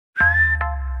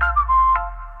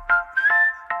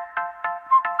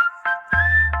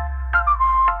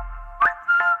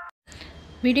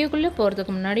வீடியோக்குள்ள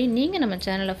போறதுக்கு முன்னாடி நீங்க நம்ம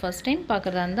சேனலை ஃபர்ஸ்ட் டைம்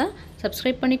பார்க்கறதா இருந்தா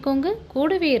Subscribe பண்ணிக்கோங்க.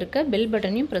 கூடவே இருக்க பெல்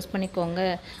பட்டனையும் பிரஸ் பண்ணிக்கோங்க.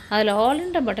 அதுல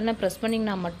ஆல்ன்ற பட்டனை பிரஸ்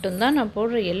பண்ணீங்கனா மட்டும் தான் நான்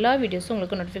போடுற எல்லா வீடியோஸும்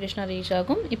உங்களுக்கு நோட்டிஃபிகேஷனா ரீச்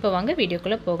ஆகும். இப்போ வாங்க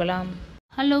வீடியோக்குள்ள போகலாம்.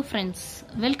 Hello friends,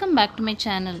 welcome back to my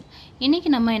channel.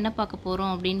 இன்னைக்கு நம்ம என்ன பார்க்க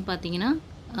போறோம் அப்படினு பாத்தீங்கன்னா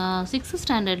 6th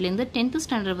ஸ்டாண்டர்ட்ல இருந்து 10th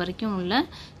ஸ்டாண்டர்ட் வரைக்கும் உள்ள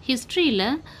ஹிஸ்டரியில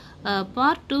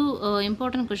part 2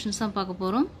 important questions தான் பார்க்க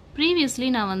போறோம். Previously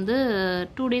நான் வந்து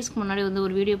 2 daysக்கு முன்னாடி வந்து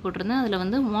ஒரு வீடியோ போட்டிருந்தேன். அதுல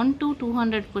வந்து 1 to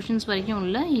 200 questions வரைக்கும்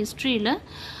உள்ள ஹிஸ்டரியில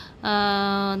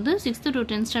வந்து 6th to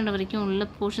 10th ஸ்டாண்டர்ட் வரைக்கும் உள்ள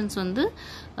portions வந்து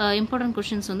important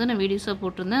questions வந்து நான் வீடியோஸா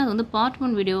போட்டிருந்தேன். அது வந்து part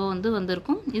 1 வீடியோவா வந்து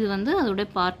வந்திருக்கும். இது வந்து அதோட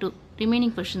part 2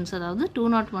 remaining questions, அதாவது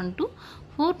 201 to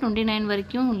 429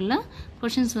 வரைக்கும் உள்ள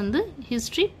questions வந்து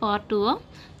history part 2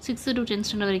 6th to 10th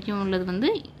standard வரைக்கும் உள்ளது வந்து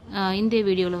இந்த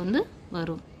வீடியோல வந்து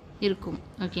இருக்கும்.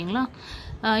 ஓகேங்களா?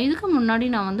 இதுக்கு முன்னாடி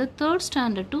நான் வந்து 3rd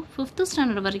standard to 5th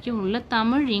standard வரைக்கும் உள்ள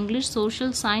Tamil, English,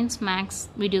 social, science, maths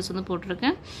videos வந்து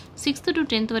போட்டிருக்கேன். 6th to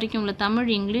 10th வரைக்கும் உள்ள தமிழ்,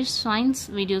 இங்கிலீஷ், சயின்ஸ்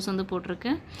வீடியோஸ் வந்து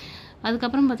போட்டிருக்கேன்.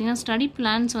 அதுக்கப்புறம் பார்த்தீங்கன்னா ஸ்டடி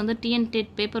பிளான்ஸ் வந்து Tntet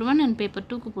பேப்பர் 1 அண்ட் பேப்பர்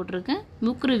 2க்கு போட்டிருக்கேன்.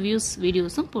 புக் ரிவ்யூஸ்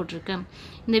வீடியோஸும் போட்டிருக்கேன்.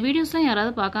 இந்த வீடியோஸ்லாம்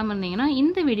யாராவது பார்க்காம இருந்தீங்கன்னா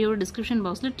இந்த வீடியோட டிஸ்கிரிப்ஷன்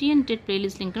பாக்ஸில் Tntet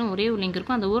பிளேலிஸ்ட் லிங்க்னு ஒரே ஒரு லிங்க்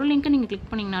இருக்கும். அந்த ஒரு லிங்க்கை நீங்கள் கிளிக்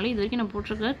பண்ணிங்கனாலே இது வரைக்கும் நான்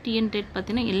போட்டிருக்க Tntet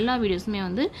பற்றின எல்லா வீடியோஸுமே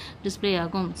வந்து டிஸ்பிளே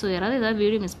ஆகும். ஸோ யாராவது ஏதாவது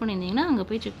வீடியோ மிஸ் பண்ணியிருந்தீங்கன்னா அங்கே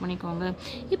போய் செக் பண்ணிக்கோங்க.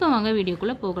 இப்போ வாங்க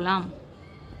வீடியோக்குள்ளே போகலாம்.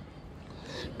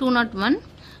 201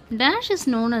 Dash is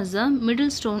known as the Middle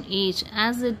Stone Age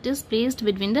as it is placed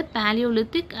between the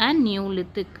Paleolithic and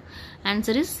Neolithic.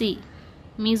 Answer is C.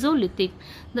 Mesolithic.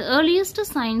 The earliest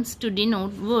signs to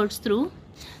denote words through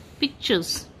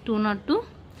pictures. 202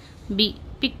 B.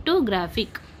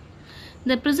 Pictographic.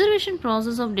 The preservation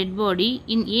process of dead body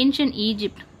in ancient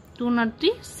Egypt.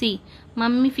 203 C.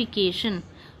 Mummification.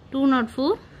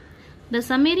 204 The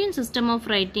Sumerian system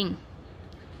of writing.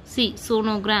 C.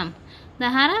 Sonogram. The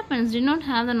Harappans did not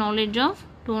have the knowledge of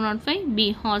 205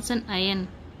 B. Horse and iron.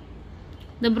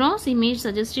 The bronze image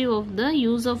suggestive of the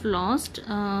use of lost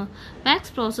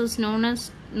wax process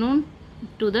known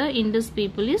to the Indus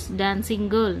people is dancing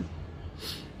girl.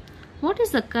 What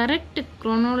is the correct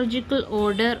chronological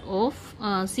order of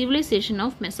civilization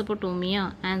of Mesopotamia?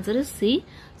 Answer is C.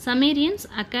 Sumerians,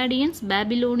 Akkadians,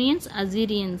 Babylonians,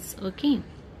 Assyrians. Okay.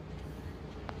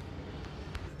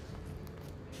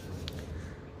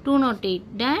 208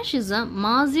 Dash is a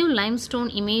massive limestone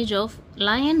image of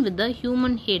lion with the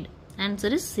human head. Answer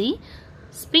is C.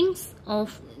 Sphinx of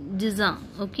Giza.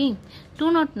 Okay.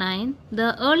 209 The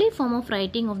early form of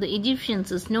writing of the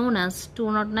Egyptians is known as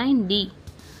 209D.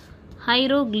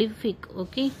 Hieroglyphic.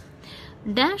 Okay.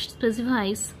 Dash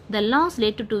specifies the laws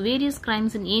related to various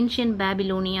crimes in ancient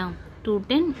Babylonia.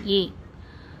 210A.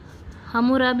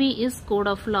 Hammurabi is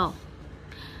code of law.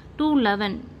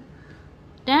 211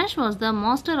 Dash was the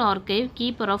master archive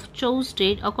keeper of Chow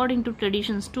state according to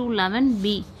traditions. 211B.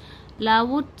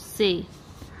 Lao Tse.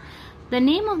 The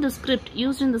name of the script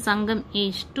used in the Sangam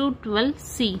age.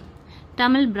 212C.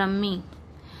 Tamil Brahmi.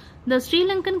 The Sri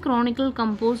Lankan chronicle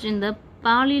composed in the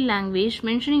Pali language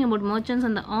mentioning about merchants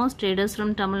and the horse traders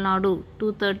from Tamil Nadu.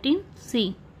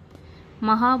 213C.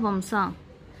 Mahavamsa.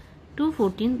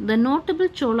 214 The notable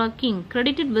Chola king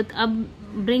credited with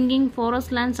bringing forest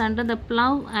lands under the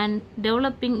plough and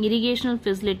developing irrigational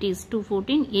facilities.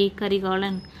 214A.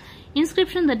 Karigalan.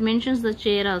 Inscription that mentions the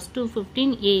Cheras.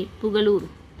 215A. Pugalur.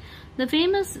 The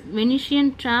famous Venetian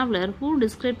traveler who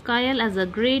described Kayal as a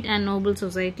great and noble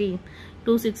society.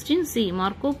 216C.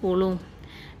 Marco Polo.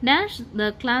 Dash the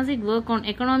classic work on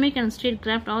economic and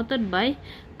statecraft authored by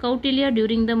Kautilya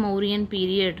during the Mauryan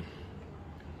period.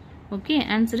 Okay,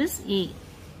 answer is A.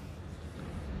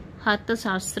 Hatha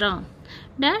Shastra.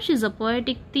 Dash is a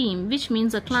poetic theme which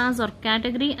means a class or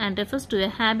category and refers to a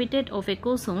habitat of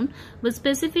ecozone with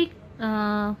specific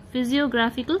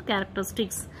physiographical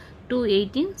characteristics.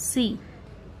 218C.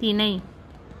 Tntet.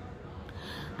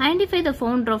 Identify the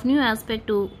founder of new aspect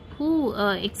to who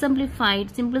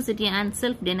exemplified simplicity and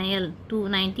self-denial.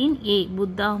 219A.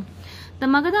 Buddha. The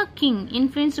Magadha king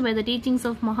influenced by the teachings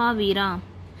of Mahavira.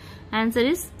 Answer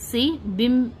is C.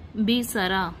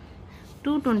 Bimbisara.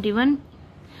 221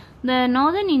 The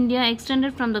northern India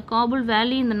extended from the Kabul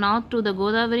valley in the north to the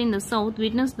Godavari in the south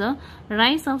witnessed the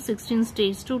rise of 16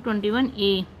 states.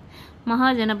 221A.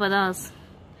 Mahajanapadas.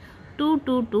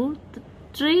 222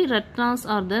 Three Ratnas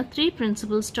are the three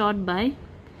principles taught by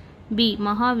B.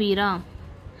 Mahavira.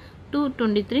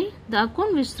 223 The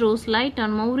account which throws light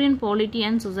on Mauryan polity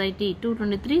and society.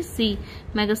 223C.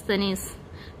 Megasthenes.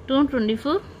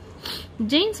 224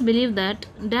 Jains believe that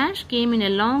Dash came in a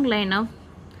long line of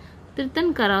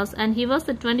Tirthankaras and he was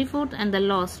the 24th and the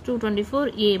last.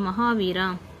 224A. Mahavira.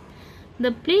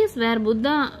 The place where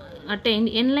Buddha attained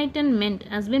enlightenment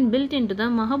has been built into the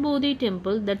Mahabodhi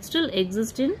temple that still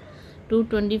exists in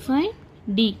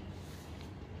 225D,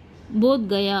 Bodh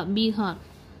Gaya, Bihar.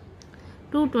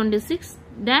 226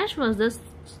 Dash was the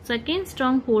second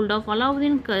stronghold of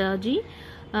Alauddin Khaji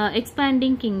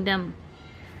expanding kingdom.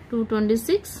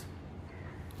 226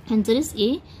 answer is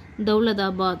A,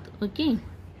 Dauladabad. Okay.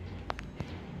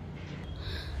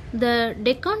 The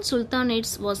Deccan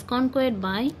Sultanates was conquered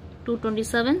by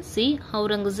 227 C,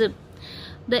 Aurangzeb.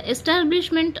 The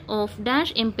establishment of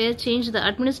Dash Empire changed the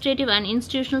administrative and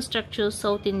institutional structures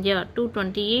South India.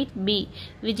 228 B,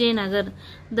 Vijayanagar.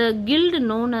 The guild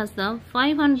known as the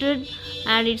 500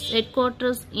 had its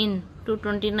headquarters in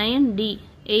 229 D,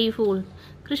 Aihole.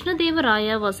 Krishnadeva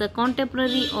Raya was a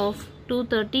contemporary of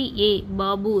 230 A,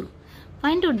 Babur.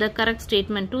 Find out the correct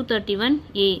statement. 231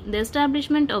 A. The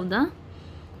establishment of the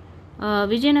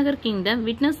Vijayanagar kingdom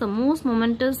witnessed the most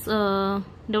momentous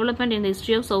development in the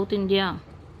history of South India.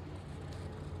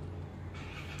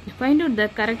 Find out the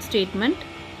correct statement.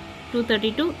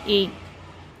 232 A.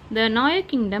 The Nayak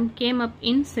kingdom came up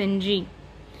in Senji.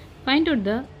 Find out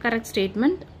the correct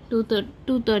statement.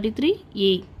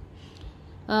 233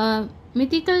 A.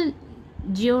 Mythical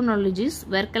genealogies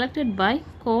were collected by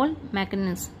Carl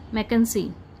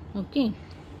Mackenzie. Okay.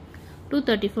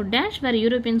 234 Dash were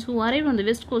Europeans who arrived on the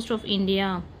west coast of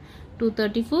India.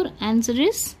 234 answer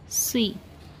is C,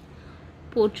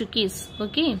 Portuguese.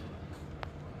 Okay.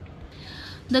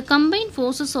 The combined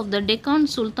forces of the Deccan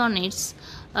Sultanates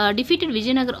defeated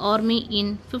Vijayanagar army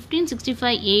in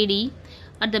 1565 AD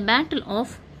at the Battle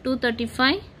of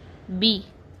 235 B,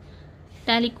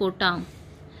 Talikota.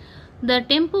 The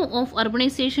tempo of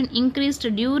urbanization increased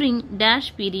during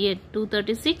Dash period.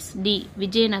 236 D,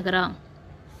 Vijayanagara.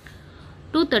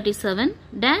 237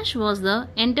 Dash was the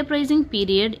enterprising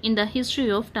period in the history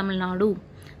of Tamil Nadu.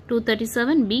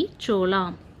 237 B,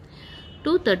 Chola.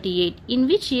 238 In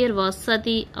which year was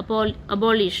Sati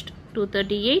abolished?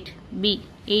 238 B,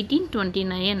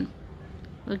 1829.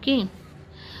 Okay.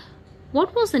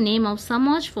 What was the name of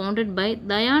Samaj founded by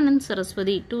Dayanand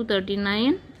Saraswati?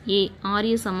 239 A,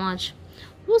 Arya Samaj,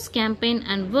 whose campaign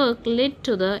and work led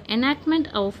to the enactment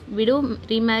of Widow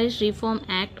Remarriage Reform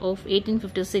Act of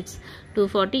 1856.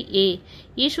 240 A,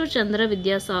 Ishwar Chandra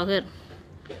Vidyasagar.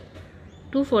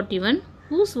 241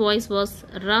 Whose voice was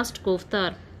Rast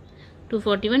Koftar?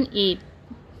 241 A,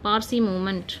 Parsi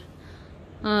movement.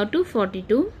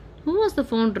 242 Who was the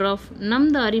founder of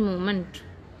Namdari movement?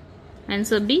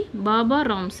 Answer B, Baba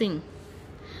Ram Singh.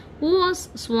 Who was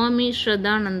Swami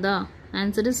Shraddhananda?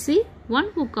 Answer is C,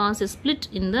 one who caused a split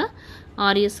in the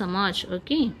Arya Samaj.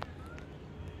 Okay.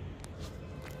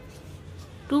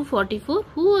 244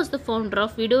 Who was the founder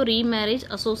of Widow Remarriage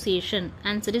Association?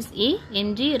 Answer is A,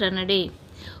 N.G. Ranade.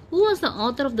 Who was the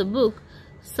author of the book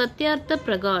Satyartha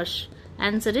Prakash?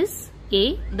 Answer is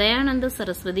A, Dayananda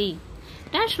Saraswati.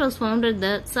 Dash was founded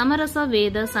the Samarasa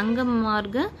Veda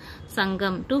Sangamarga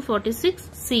Sangam. 246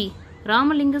 C,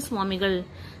 Ramalinga Swamigal.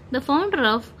 The founder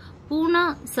of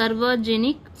Pune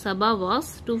Sarvajanik Sabha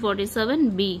was 247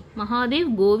 B,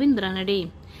 Mahadev Govind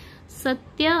Ranade.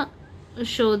 Satya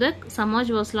Shodhak Samaj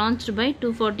was launched by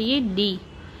 248 D,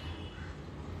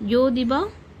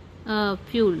 Yodiba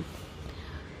Fuel.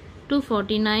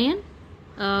 249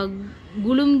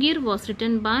 Gulumgir was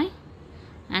written by,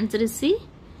 answer is C,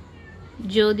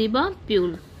 Jyodiba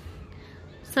Pule.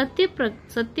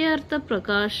 Satyartha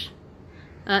Prakash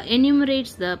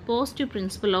enumerates the positive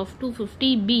principle of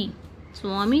 250B,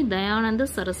 Swami Dayananda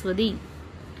Saraswati.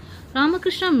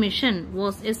 Ramakrishna Mission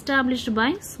was established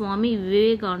by Swami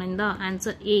Vivekananda.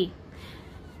 Answer A.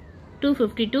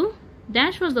 252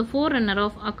 Dash was the forerunner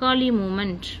of Akali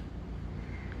movement.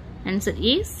 Answer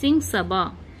A, Singh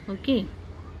Sabha. Okay.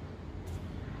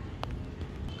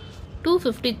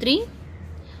 253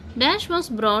 Dash was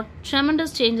brought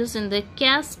tremendous changes in the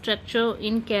caste structure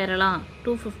in Kerala.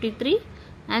 253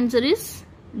 answer is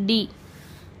D,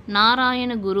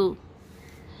 Narayana Guru.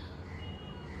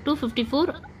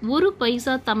 254 Uru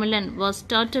Paisa Tamilan was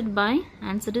started by,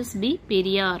 answer is B,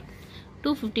 Periyar.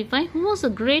 255 Who was a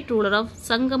great ruler of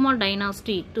Sangama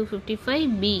dynasty?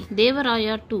 255 B,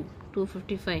 Devaraya II.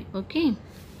 255. Okay.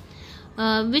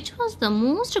 Which was the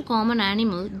most common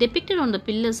animal depicted on the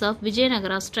pillars of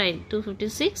Vijayanagara style?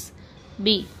 256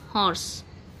 B, horse.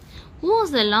 Who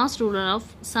was the last ruler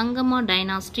of Sangama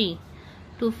dynasty?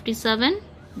 257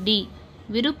 D,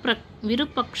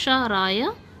 Virupaksha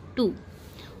Raya II.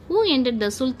 Who ended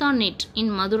the Sultanate in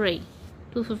Madurai?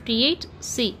 258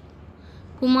 C,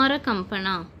 Kumara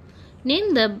Kampana.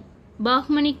 Name the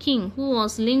Bahmani king who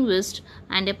was linguist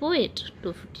and a poet.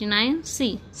 259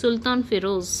 C, Sultan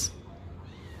Feroz.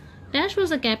 Dash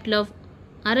was the capital of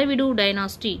Aravidu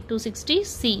dynasty. 260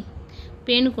 C.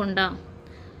 Penukonda.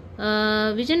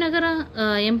 Vijayanagara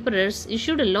emperors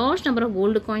issued a large number of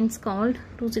gold coins called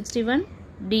 261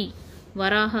 D.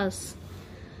 Varahas.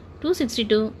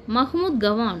 262 Mahmud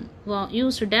Gawan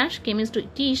used dash chemists to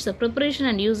teach the preparation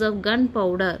and use of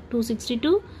gunpowder.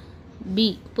 262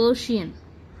 B. Persian.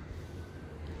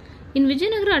 In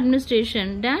Vijayanagara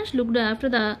administration, dash looked after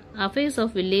the affairs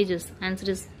of villages. Answer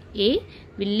is A.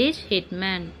 Village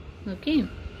hetman. Okay.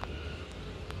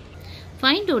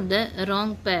 Find out the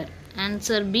wrong pair.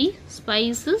 Answer B.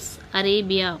 Spices,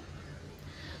 Arabia.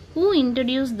 Who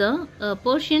introduced the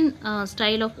Persian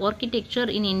style of architecture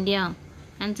in India?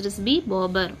 Answer is B.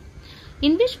 Babur.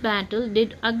 In which battle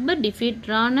did Akbar defeat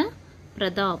Rana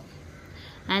Pratap?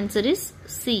 Answer is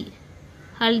C.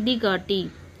 Haldighati.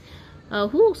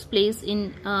 Whose place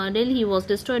in Delhi was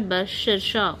destroyed by Sher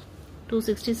Shah?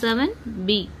 267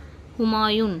 B.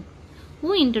 Humayun.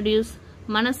 Who introduced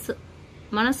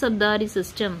Manasabdari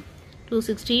system?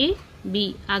 268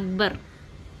 B. Akbar.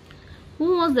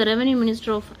 Who was the revenue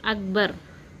minister of Akbar?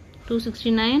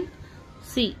 269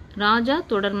 C. Raja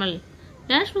Todarmal.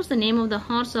 Dash was the name of the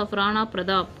horse of Rana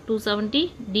Pratap.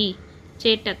 270 D.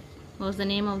 Chetak was the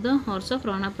name of the horse of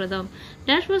Rana Pratap.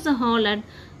 Dash was the hall at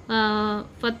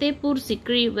Fatehpur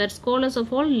Sikri where scholars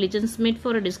of all religions met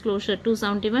for a disclosure.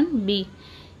 271 B.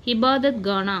 Ibadat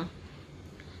Ghana.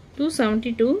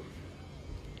 272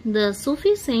 The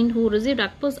Sufi saint who received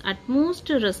Akbar's utmost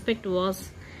respect was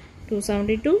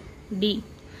 272 D.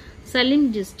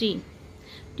 Salim Chisti.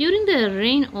 During the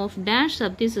reign of Dash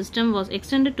Sabti system was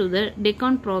extended to the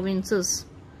Deccan provinces.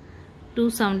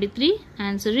 273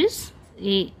 answer is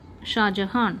A. Shah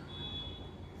Jahan.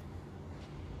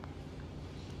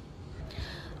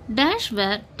 Dash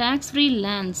were tax-free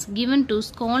lands given to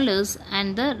scholars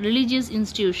and the religious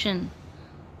institution.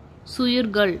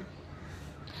 Suyurgal.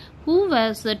 Who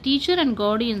was the teacher and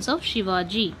guardians of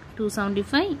Shivaji?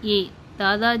 275 A.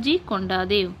 Dadaji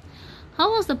Kondadev.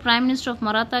 How was the Prime Minister of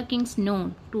Maratha kings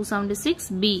known?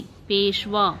 276 B.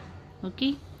 Peshwa.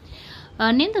 Okay.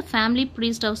 Name the family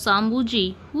priest of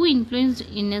Sambhuji who influenced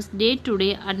in his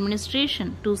day-to-day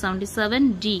administration.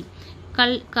 277 D.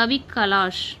 Kavi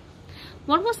Kalash.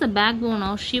 What was the backbone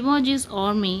of Shivaji's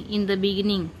army in the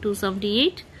beginning?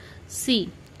 278 C.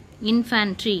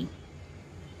 Infantry.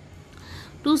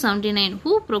 279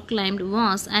 Who proclaimed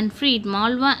wars and freed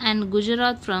Malwa and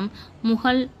Gujarat from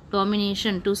Mughal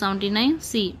domination? 279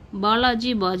 C.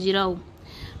 Balaji Bajirao.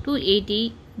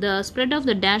 280 The spread of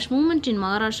the Dash movement in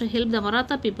Maharashtra helped the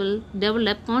Maratha people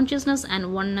develop consciousness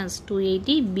and oneness.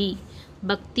 280 B.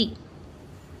 Bhakti.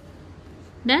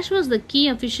 Dash was the key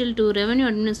official to revenue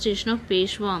administration of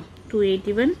Peshwa.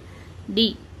 281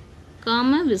 D.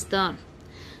 Kama Vistar.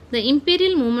 The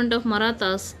imperial movement of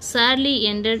Marathas sadly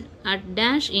ended at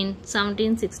Dash in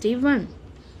 1761.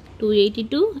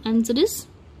 282 answer is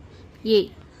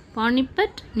A.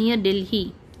 Panipat near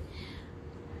Delhi.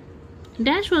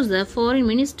 Dash was the foreign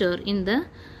minister in the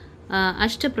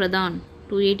Ashtapradhan.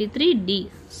 283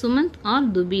 D. Sumant or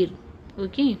Dubir.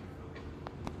 Okay.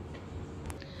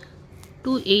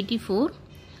 284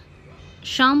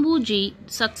 Shambhuji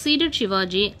succeeded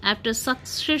Shivaji after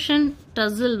succession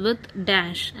tussle with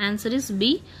Dash. Answer is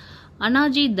B.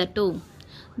 Anaji Dato.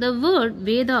 The word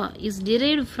Veda is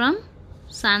derived from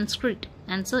Sanskrit.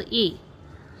 Answer A.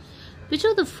 Which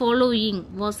of the following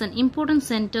was an important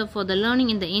center for the learning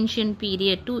in the ancient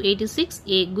period? 286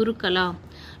 A. Gurukala.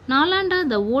 Nalanda,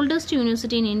 the oldest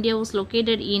university in India, was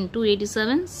located in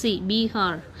 287 C.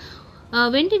 Bihar.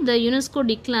 When did the UNESCO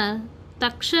declare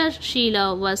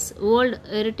Takshashila was World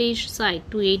Heritage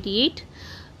Site? 288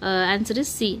 answer is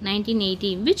C.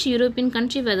 1980. Which European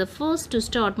country were the first to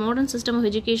start modern system of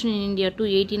education in India?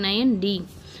 289 D.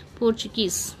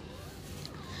 Portuguese.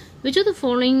 Which of the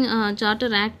following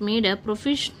Charter Act made a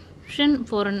provision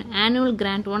for an annual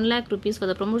grant 1 lakh rupees for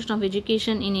the promotion of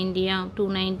education in India?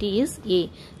 290 is A.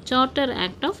 Charter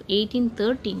Act of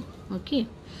 1813. Okay.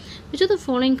 Which of the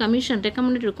following commission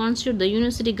recommended to constitute the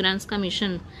University Grants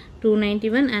Commission?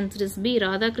 291 answer is B.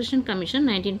 Radhakrishnan Commission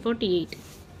 1948.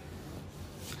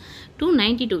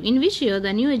 292 In which year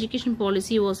the new education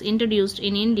policy was introduced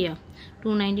in India?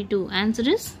 292 answer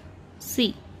is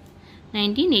C.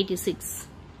 1986.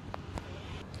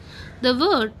 The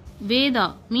word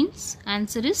Veda means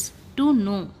answer is to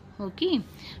know. Okay.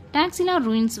 Taxila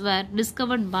ruins were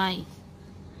discovered by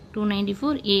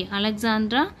 294 A.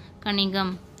 Alexandra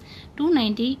Cunningham.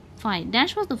 295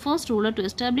 Dash was the first ruler to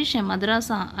establish a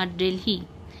madrasa at Delhi.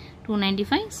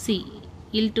 295 C.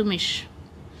 Iltutmish.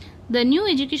 The new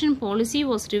education policy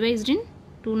was revised in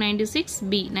 296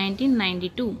 B.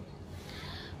 1992.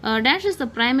 Dash is the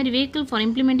primary vehicle for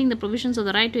implementing the provisions of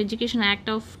the Right to Education Act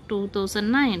of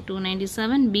 2009.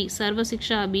 297. B. Sarva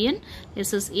Shiksha Abhiyan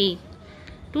SSA.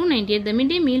 298. The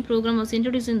midday meal program was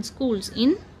introduced in schools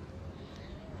in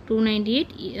 298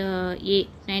 A.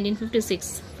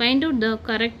 1956. Find out the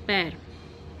correct pair.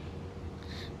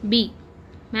 B.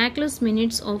 Mackless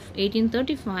Minutes of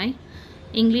 1835.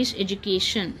 English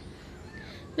Education.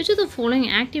 Which of the following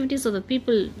activities of the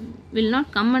people will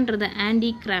not come under the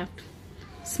handicraft?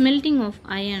 Smelting of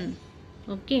iron.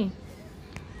 Okay.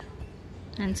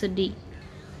 Answer D.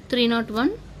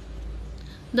 301.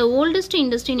 The oldest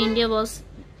industry in India was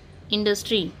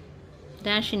industry.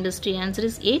 Dash industry. Answer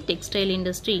is A. Textile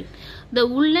industry. The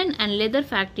woolen and leather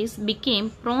factories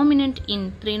became prominent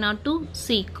in 302.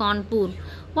 C. Kanpur.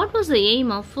 What was the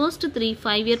aim of first 3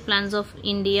 5-year plans of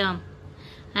India?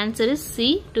 Answer is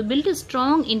C. To build a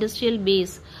strong industrial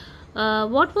base.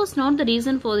 What was not the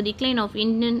reason for the decline of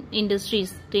Indian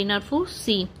industries? 304.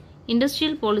 C.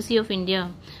 Industrial policy of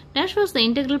India. Dash was the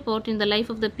integral part in the life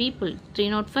of the people.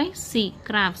 305. C.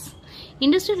 Crafts.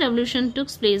 Industrial revolution took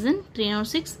place in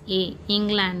 306. A.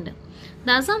 England.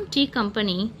 The Assam Tea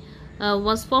Company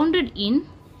was founded in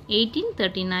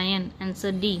 1839.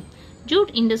 Answer D.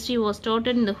 Jute industry was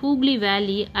started in the Hooghly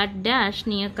Valley at Dash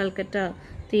near Calcutta.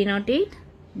 308.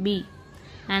 B.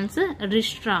 Answer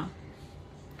Rishtra.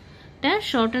 Dash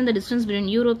shortened the distance between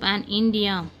Europe and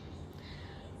India.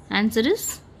 Answer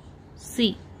is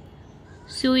C.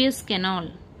 Suez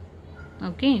Canal.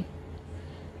 Okay.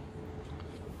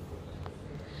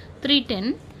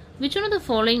 310. Which one of the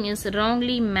following is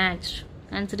wrongly matched?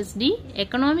 Answer is D.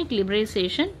 Economic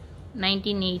liberalization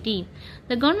 1980.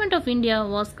 The government of India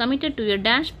was committed to a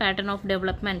dash pattern of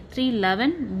development.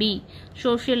 311. B.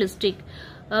 Socialistic.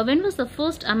 When was the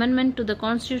first amendment to the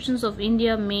constitutions of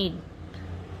India made?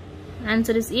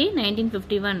 Answer is A.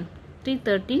 1951.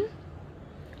 313.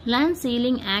 Land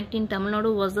Sealing Act in Tamil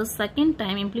Nadu was the second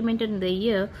time implemented in the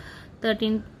year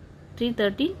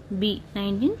 330. B.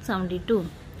 1972.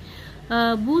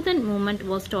 Bhutan movement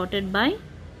was started by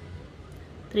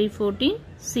 314.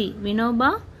 C.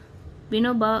 Vinoba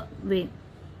Way.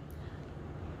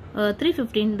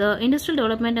 315. The Industrial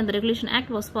Development and the Regulation Act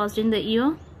was passed in the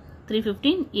year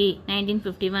 315. A.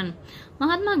 1951.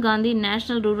 Mahatma Gandhi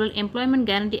National Rural Employment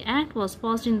Guarantee Act was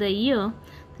passed in the year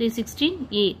 316.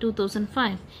 A.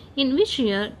 2005. In which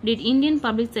year did Indian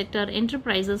public sector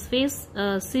enterprises face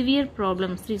severe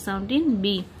problems? 317.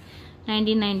 B.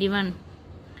 1991.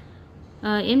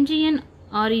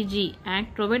 MGNREG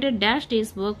Act provided dash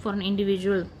days work for an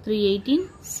individual. 318.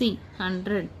 C.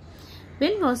 100.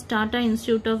 When was Tata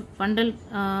Institute of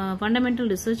Fundamental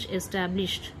Research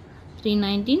established?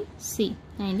 319. C.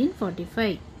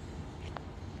 1945.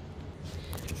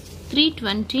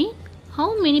 320.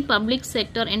 How many public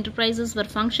sector enterprises were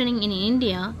functioning in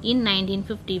India in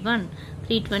 1951?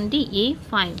 320. A.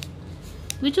 5.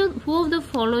 Who of the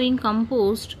following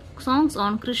composed songs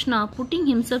on Krishna putting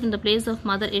himself in the place of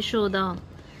Mother Yashoda?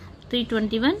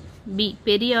 321. B.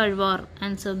 Periyalvar.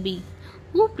 Answer B.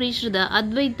 Who preached the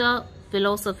Advaita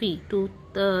philosophy?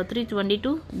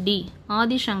 322. D.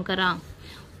 Adi Shankara.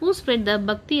 Who spread the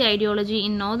Bhakti ideology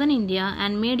in northern India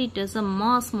and made it as a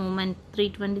mass movement?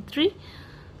 323.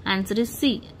 Answer is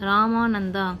C.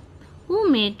 Ramananda. Who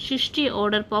made Chishti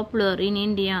order popular in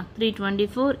India?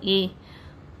 324. A.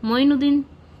 Moinuddin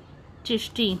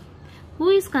Chishti. Who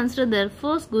is considered the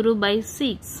first Guru by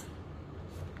Sikhs?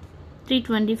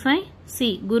 325.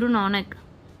 C. Guru Nanak.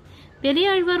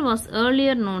 Periyalvar was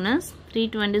earlier known as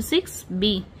 326.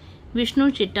 B.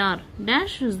 Vishnu Chittar.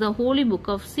 Dash is the holy book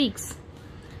of Sikhs.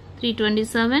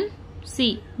 327.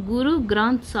 C. Guru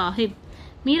Granth Sahib.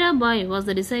 Mirabai was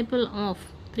the disciple of.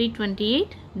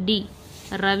 328. D.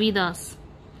 Ravidas.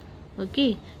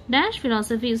 Okay. Dash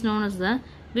philosophy is known as the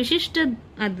Vishishta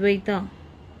Advaita.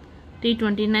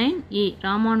 329. A.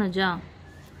 Ramanuja.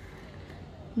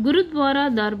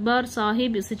 Gurudwara Darbar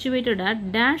Sahib is situated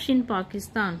at Dash in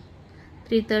Pakistan.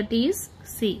 330 is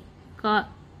C.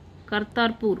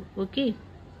 Kartarpur. Okay.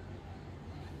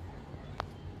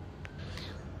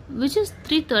 Which is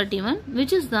 331?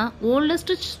 Which is the oldest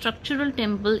structural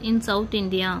temple in South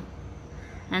India?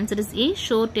 Answer is A.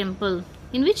 Shore Temple.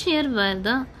 In which year were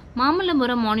the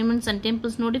Mamallapuram monuments and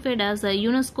temples notified as a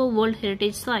UNESCO World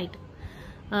Heritage Site?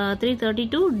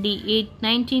 332. D.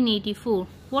 1984.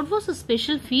 What was the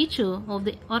special feature of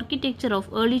the architecture of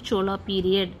early Chola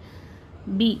period?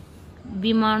 B.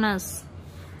 Vimanas.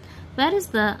 Where is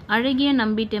the Alagiya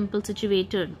Nambi temple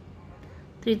situated?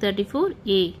 334.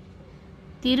 A.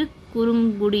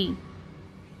 Tirukurungudi.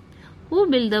 Who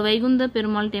built the Vaikundha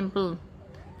Perumal temple?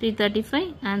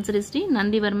 335. Answer is D.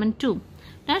 Nandivarman II.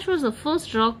 Dash was the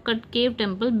first rock-cut cave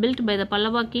temple built by the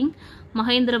Pallava king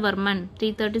Mahendravarman.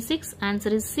 336. Answer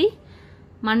is C.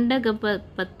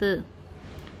 Mandagapattu.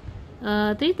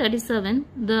 337.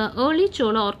 The early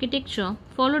Chola architecture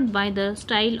followed by the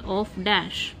style of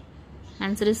Dash.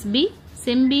 Answer is B.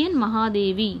 Sembiyan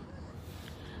Mahadevi.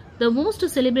 The most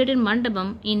celebrated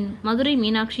mandapam in Madurai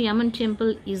Meenakshi Amman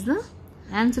temple is the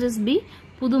answer is B.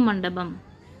 Pudu Mandapam.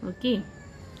 Okay.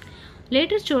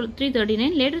 Later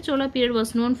 339. Later Chola period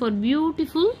was known for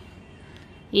beautiful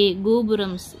A.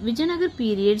 Gopurams. Vijayanagar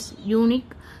period's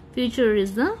unique feature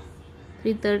is the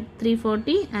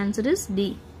 340. Answer is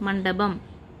D. Mandapam.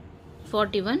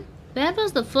 41. Where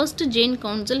was the first Jain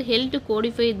council held to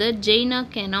codify the Jaina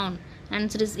canon?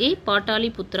 Answer is A.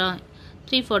 Pataliputra.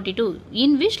 342.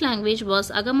 In which language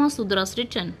was Agama Sudras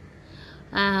written?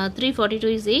 342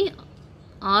 is A.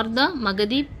 Ardha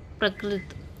Magadhi Prakrit.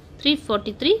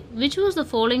 343. Which was the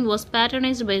following was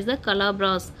patronized by the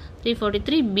Kalabras?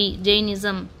 343 B.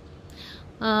 Jainism.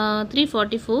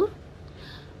 344.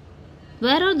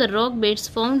 Where are the rock beds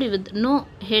found with no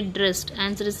headrest?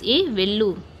 Answer is A.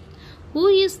 Vellur. Who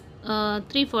is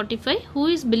 345. Who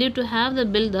is believed to have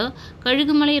built the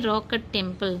Kadugumalai rock cut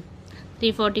temple?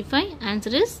 345.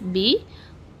 Answer is B.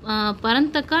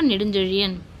 Parantaka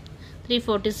Nedunjaliyan.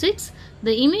 346.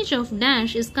 The image of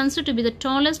Dash is considered to be the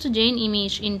tallest Jain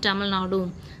image in Tamil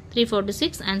Nadu.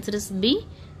 346. Answer is B.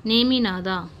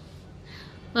 Neminada.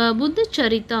 Buddha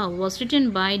Charita was written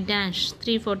by Dash.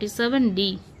 347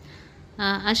 D.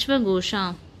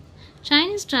 Ashwagosha.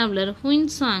 Chinese traveler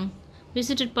Huinsang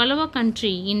visited Pallava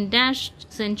country in Dash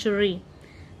century.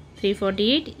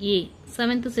 348 A.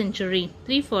 7th century.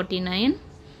 349.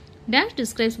 Dash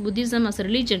describes Buddhism as a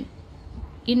religion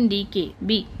in decay.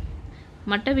 B.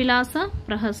 Mattavilasa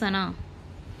Prahasana.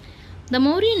 The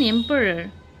Mauryan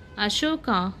emperor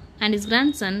Ashoka and his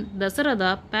grandson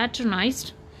Dasaratha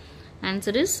patronized.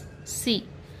 Answer is C.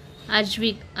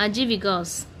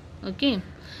 Ajivikas. Okay.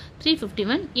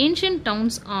 351. Ancient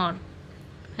towns are.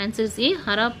 Answer is A.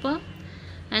 Harappa.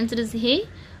 Answer is A.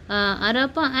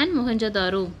 Harappa and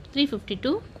Mohenjo-daro.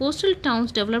 352. Coastal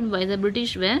towns developed by the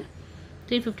British were.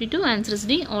 352. Answer is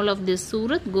D. All of this.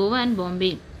 Surat, Goa and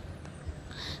Bombay.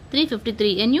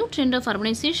 353. A new trend of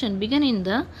urbanization began in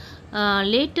the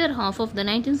later half of the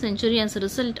 19th century as a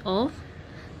result of.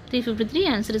 353.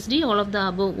 Answer is D. All of the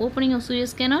above. Opening of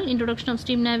Suez Canal, introduction of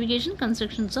steam navigation,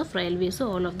 constructions of railways. So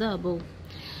all of the above.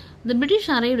 The British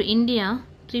arrived in India.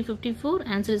 354.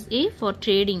 Answer is A. For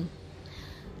trading.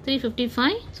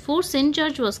 355. Fort St.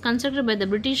 George was constructed by the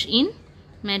British in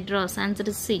Madras. Answer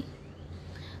is C.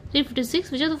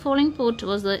 356. Which of the following port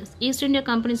was the East India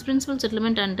Company's principal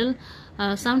settlement until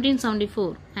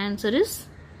 1774? Answer is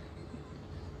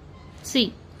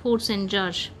C. Fort St.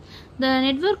 George. The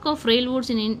network of railroads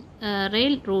in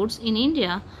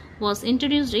India was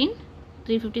introduced in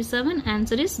 357.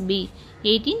 Answer is B.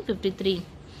 1853.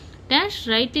 Dash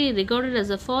rightly regarded as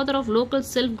the father of local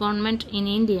self-government in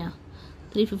India.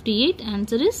 358.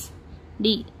 Answer is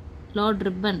D. Lord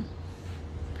Ripon.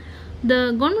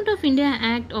 The Government of India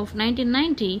Act of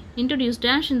 1990 introduced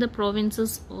Dash in the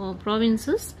provinces.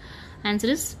 Answer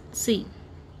is C.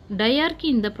 Diarchy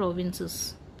in the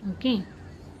provinces. Okay.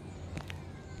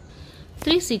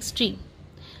 360.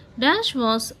 Dash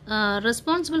was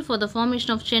responsible for the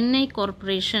formation of Chennai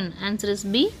Corporation. Answer is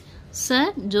B.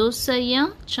 Sir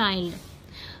Josiah Child.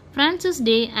 Francis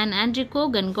Day and Andrew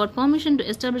Cogan got permission to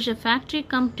establish a factory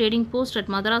cum trading post at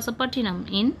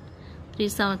Madarasapattinam in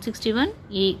 361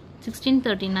 A.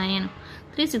 1639.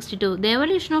 362. The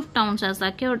evolution of towns has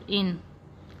occurred in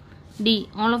D.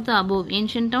 All of the above.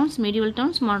 Ancient towns, medieval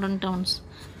towns, modern towns.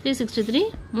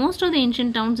 363. Most of the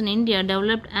ancient towns in India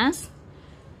developed as.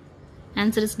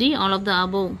 Answer is D. All of the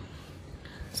above.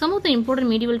 Some of the important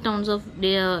medieval towns of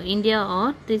India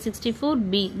are 364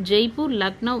 B. Jaipur,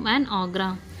 Lucknow and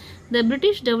Agra. The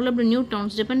British developed new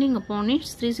towns depending upon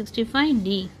its 365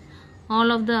 D.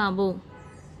 All of the above.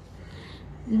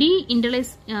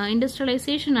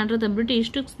 Industrialization under the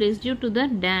British took place due to the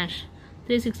Dash.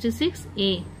 366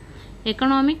 A.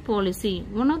 Economic policy.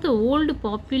 One of the old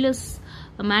populous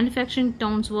manufacturing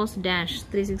towns was Dash.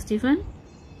 361.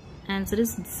 Answer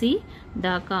is C.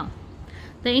 Dhaka.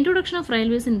 The introduction of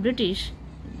railways in British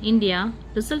India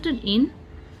resulted in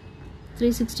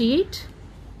 368.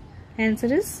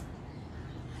 Answer is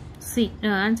C.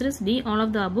 Answer is D. All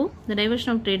of the above. The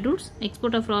diversion of trade routes,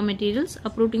 export of raw materials,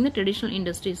 uprooting the traditional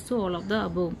industries. So all of the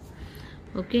above.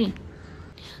 Okay.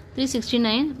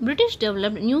 369. British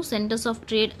developed new centers of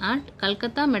trade at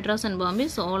Calcutta, Madras and Bombay.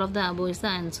 So all of the above is the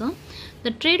answer.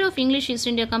 The trade of English East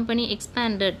India Company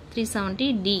expanded.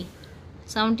 370 D.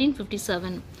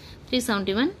 1757.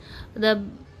 371. The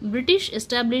British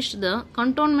established the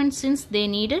cantonments since they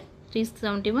needed.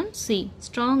 371. C.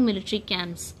 Strong military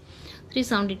camps.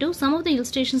 372. Some of the hill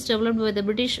stations developed by the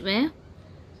British were.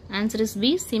 Answer is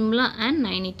B. Simla and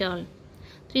Nainital.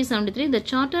 373. The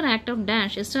Charter Act of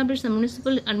Dash established the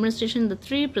municipal administration in the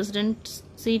 3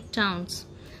 presidency towns.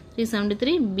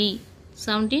 373. B.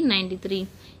 1793.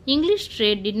 English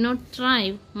trade did not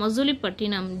thrive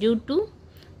Mazulipattinam due to.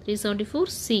 374.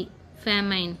 C.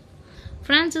 Famine.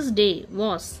 Francis Day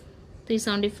was.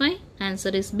 375. Answer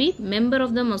is B. Member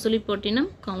of the Mazulipattinam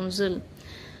Council.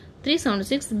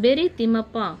 376. Berry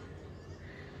Timappa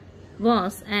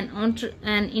was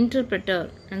an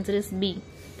interpreter. Answer is B.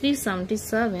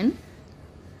 377.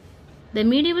 The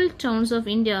medieval towns of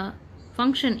India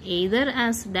function either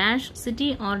as dash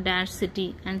city or dash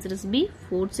city. Answer is B.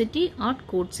 Fort city or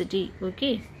court city.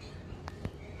 Okay.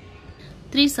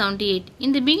 378.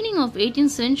 In the beginning of 18th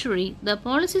century, the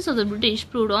policies of the British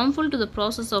proved harmful to the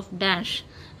process of dash.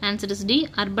 Answer is D.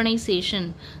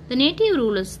 Urbanization. The native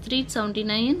rulers.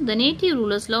 379. The native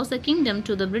rulers lost the kingdom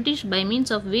to the British by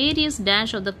means of various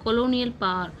dash of the colonial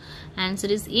power. Answer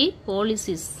is A.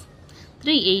 Policies.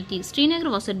 380.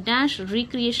 Srinagar was a dash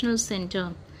recreational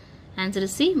center. Answer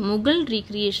is C. Mughal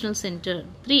recreational center.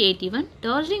 381.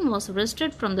 Darjeeling was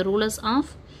wrested from the rulers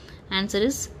of. Answer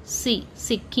is C.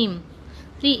 Sikkim.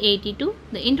 382.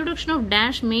 The introduction of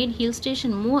dash made hill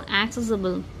station more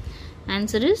accessible.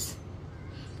 Answer is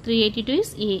 382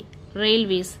 is A.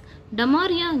 Railways.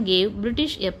 Damaria gave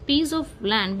British a piece of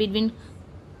land between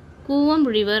Coombe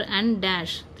River and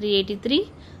dash. 383.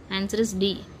 Answer is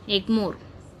D. Egmore.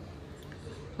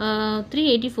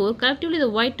 384. Collectively the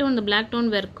white town and the black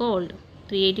town were called.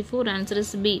 384. Answer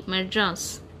is B.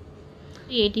 Madras.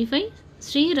 385.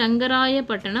 Sri Rangaraya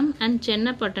Pattanam and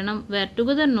Chennapattanam were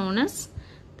together known as.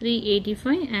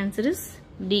 385. Answer is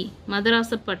D.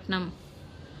 Madrasapatnam.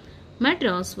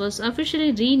 Madras was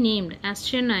officially renamed as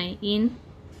Chennai in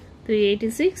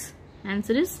 386.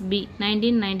 Answer is B.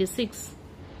 1996.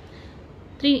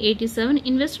 387.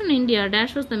 In Western India,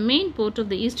 dash was the main port of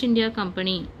the East India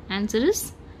Company. Answer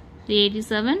is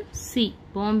 387. C.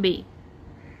 Bombay.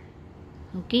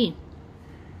 Okay.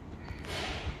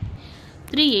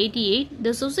 388.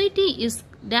 The society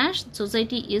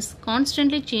is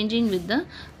constantly changing with the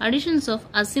additions of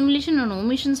assimilation and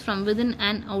omissions from within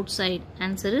and outside.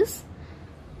 Answer is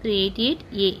 388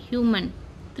 A. Human.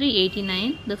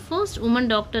 389. The first woman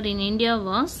doctor in India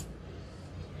was.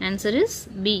 Answer is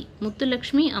B.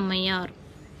 Muthulakshmi Ammayar.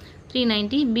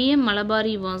 390. B.M.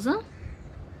 Malabari was a.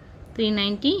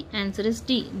 390. Answer is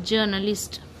D.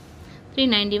 Journalist.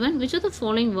 391. Which of the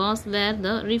following were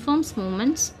the reforms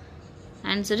movements?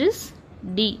 Answer is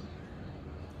D.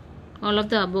 All of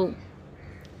the above.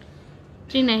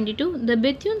 392. The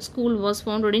Bethune School was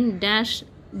founded in dash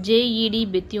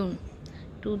JED Bethune.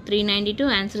 392.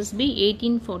 Answer is B.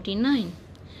 1849.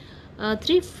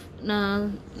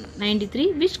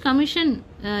 393. Which commission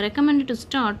recommended to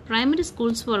start primary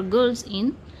schools for girls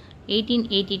in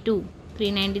 1882?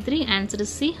 393. Answer is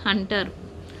C. Hunter.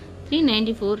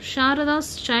 394.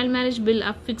 Sharada's child marriage bill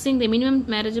fixing the minimum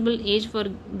marriageable age for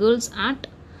girls at.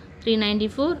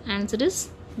 394. Answer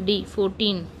is D.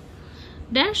 14.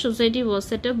 Dash society was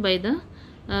set up by the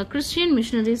Christian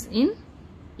missionaries in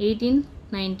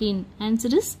 1819.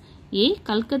 Answer is A.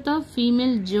 Calcutta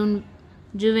Female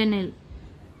Juvenile.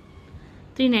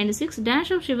 396.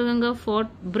 Dash of Shivaganga fought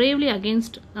bravely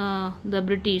against the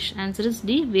British. Answer is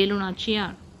D. Velu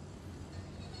Nachiyar.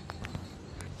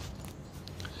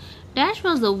 Dash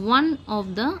was the one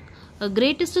of the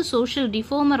greatest social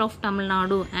reformer of Tamil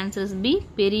Nadu. Answer is B.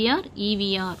 Periyar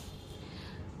EVR.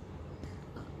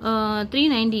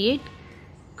 398.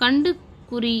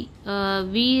 Kandukuri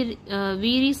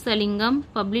Veerisalingam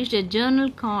published a journal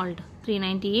called.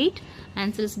 398.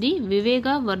 Answer is D.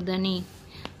 Viveka Vardhani.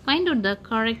 Find out the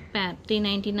correct pair.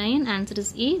 399. Answer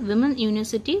is A. Women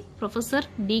University Professor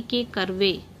D.K.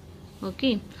 Karve.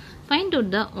 Okay. Find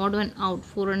out the odd one out.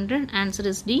 400. Answer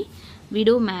is D.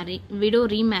 Widow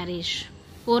remarriage.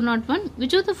 401.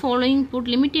 Which of the following put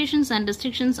limitations and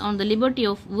restrictions on the liberty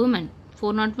of women?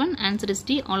 401. Answer is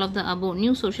D. All of the above.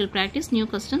 New social practice, new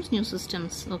customs, new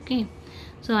systems. Okay.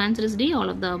 So answer is D. All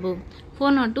of the above.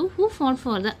 402. Who fought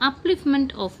for the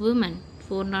upliftment of women?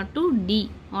 402.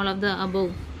 D. All of the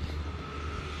above.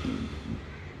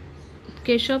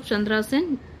 Keshav Chandra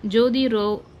Sen, Jyoti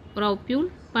Rao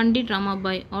Pule, Pandit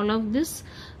Ramabai. All of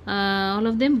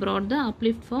them brought the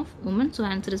uplift of women. So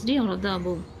answer is D. All of the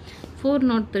above.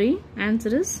 403.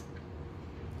 Answer is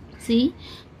C.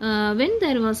 When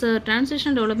there was a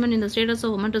transition development in the status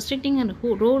of women restricting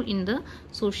her role in the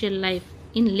social life.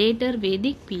 in later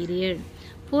Vedic period.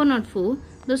 404.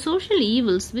 The social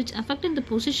evils which affected the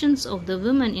positions of the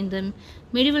women in the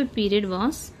medieval period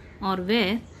was or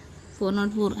were.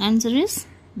 404. Answer is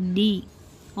D.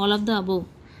 All of the above.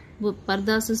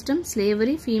 Parda system,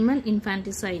 slavery, female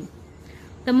infanticide.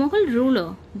 The Mughal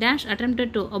ruler dash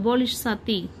attempted to abolish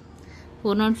sati.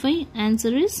 405.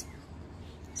 Answer is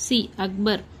C.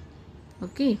 Akbar.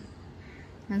 Okay.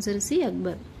 Answer is C.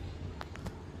 Akbar.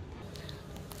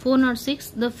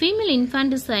 406. The female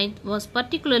infanticide was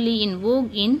particularly in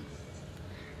vogue in.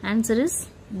 Answer is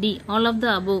D. All of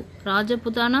the above.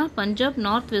 Rajputana, Punjab,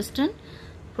 northwestern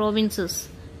provinces.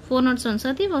 407.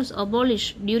 Sati was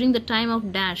abolished during the time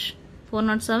of dash.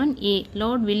 407. A.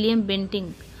 Lord William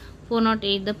Bentinck.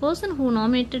 408. The person who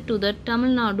nominated to the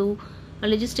Tamil Nadu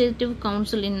Legislative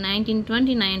Council in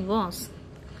 1929 was.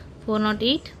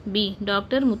 408. B.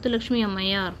 Dr. Muthulakshmi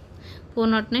Ammayar.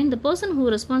 409. The person who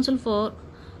was responsible for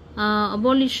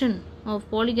abolition of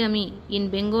polygamy in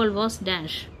Bengal was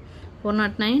dash.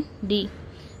 409. D.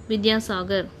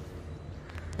 Vidyasagar.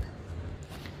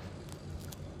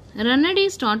 Ranade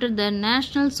started the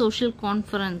National Social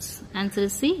Conference. Answer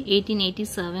is C.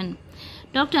 1887.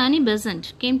 Dr. Annie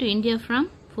Besant came to India from.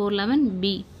 411.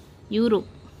 B. Europe.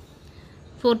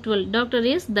 412. Dr.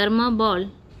 S. Dharmambal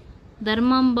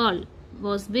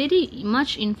was very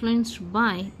much influenced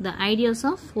by the ideas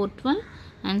of. 412.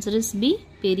 Answer is B.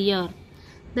 Periyar.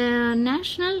 The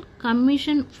National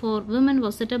Commission for Women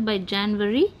was set up by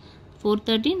January.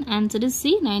 413. Answer is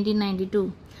C.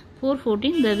 1992.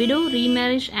 414. The Widow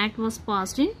Remarriage Act was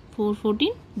passed in.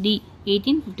 414. D.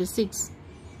 1856.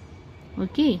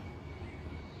 Okay.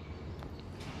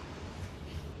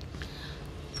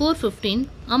 415.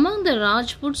 Among the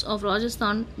Rajputs of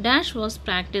Rajasthan, dash was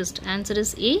practiced. Answer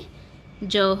is A.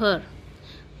 Jauhar.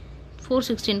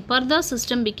 416. Parda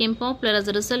system became popular as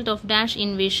a result of dash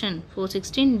invasion.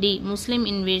 416. D. Muslim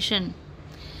invasion.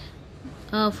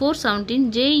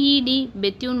 417. J.E.D.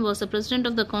 Bethune was the president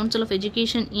of the Council of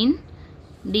Education in.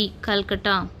 D.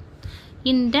 Calcutta.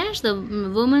 In dash, the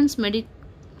women's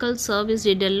medical service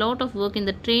did a lot of work in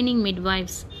the training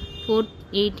midwives.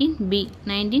 418. B.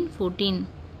 1914.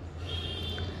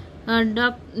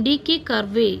 D.K.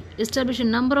 Karve established a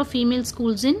number of female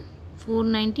schools in.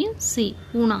 419. C.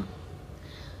 Pune.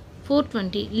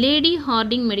 420. Lady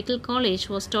Hardinge Medical College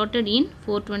was started in.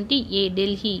 420. A.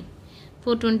 Delhi.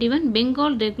 421.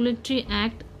 Bengal Regulatory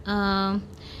Act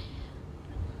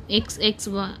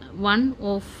XX1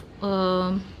 of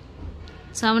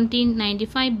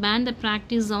 1795 banned the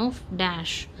practice of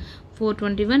dash.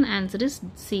 421. Answer is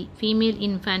C. Female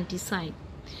infanticide.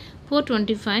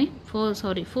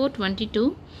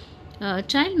 422.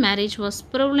 Child marriage was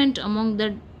prevalent among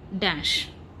the dash.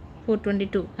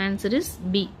 422. Answer is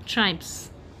B.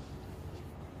 Tribes.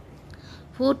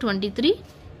 423.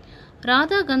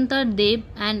 Radha Gantar Deb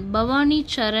and Bhavani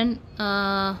Charan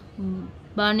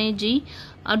Banerjee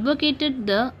advocated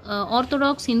the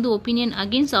orthodox Hindu opinion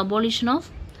against abolition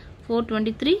of.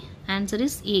 423. Answer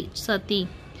is A. Sati.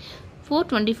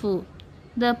 424.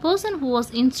 The person who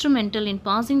was instrumental in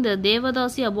passing the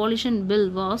Devadasi abolition bill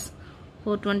was.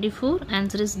 424.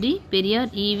 Answer is D. Periyar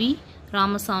E.V.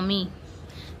 Ramasamy.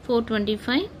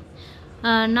 425.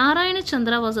 Narayana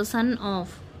Chandra was a son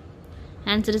of.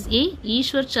 Answer is A.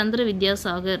 Ishwar Chandra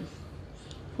Vidyasagar.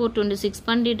 426.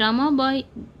 Pandit Ramabai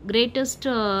greatest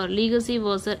legacy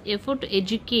was her effort to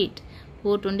educate.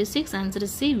 426. Answer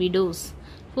is C. Widows.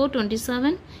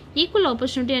 427. Equal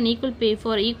opportunity and equal pay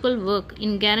for equal work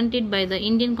in guaranteed by the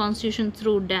Indian Constitution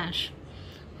through dash.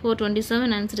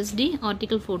 427. Answer is D.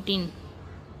 Article 14.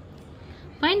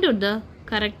 Find out the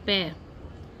correct pair.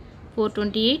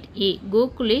 428. A.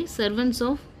 Gokule Servants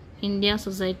of India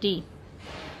Society.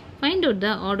 Find out the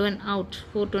odd one out.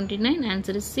 429.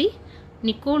 Answer is C.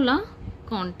 Nicola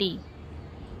Conti.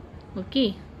 Okay.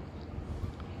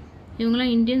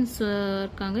 இவங்களாம் Indians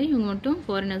இருக்காங்க, இவங்க மட்டும்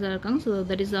ஃபாரினர்ஸாக இருக்காங்க. So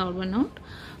that is all one out.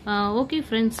 Okay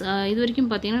friends, இது வரைக்கும்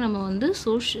பார்த்தீங்கன்னா நம்ம வந்து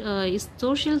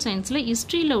சோஷியல் சயின்ஸில்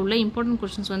ஹிஸ்ட்ரியில் உள்ள இம்பார்ட்டன்ட்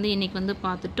கொஸ்டின்ஸ் வந்து இன்றைக்கி வந்து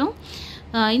பார்த்துட்டோம்.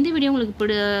 இந்த வீடியோ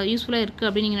உங்களுக்கு யூஸ்ஃபுல்லாக இருக்குது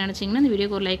அப்படின்னு நீங்கள் நினச்சிங்கன்னா இந்த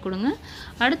வீடியோக்கு ஒரு லைக் கொடுங்க.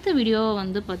 அடுத்த வீடியோ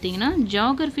வந்து பார்த்தீங்கன்னா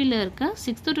ஜியாகிரஃபியில் இருக்க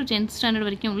 6th to 10th ஸ்டாண்டர்ட்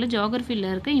வரைக்கும் உள்ள ஜியாகிரஃபியில்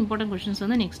இருக்க இம்பார்ட்டன்ட் கொஸ்டின்ஸ்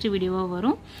வந்து நெக்ஸ்ட் வீடியோவாக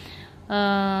வரும்.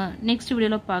 நெக்ஸ்ட்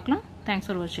வீடியோவில் பார்க்கலாம். தேங்க்ஸ்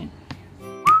ஃபார் வாட்சிங்.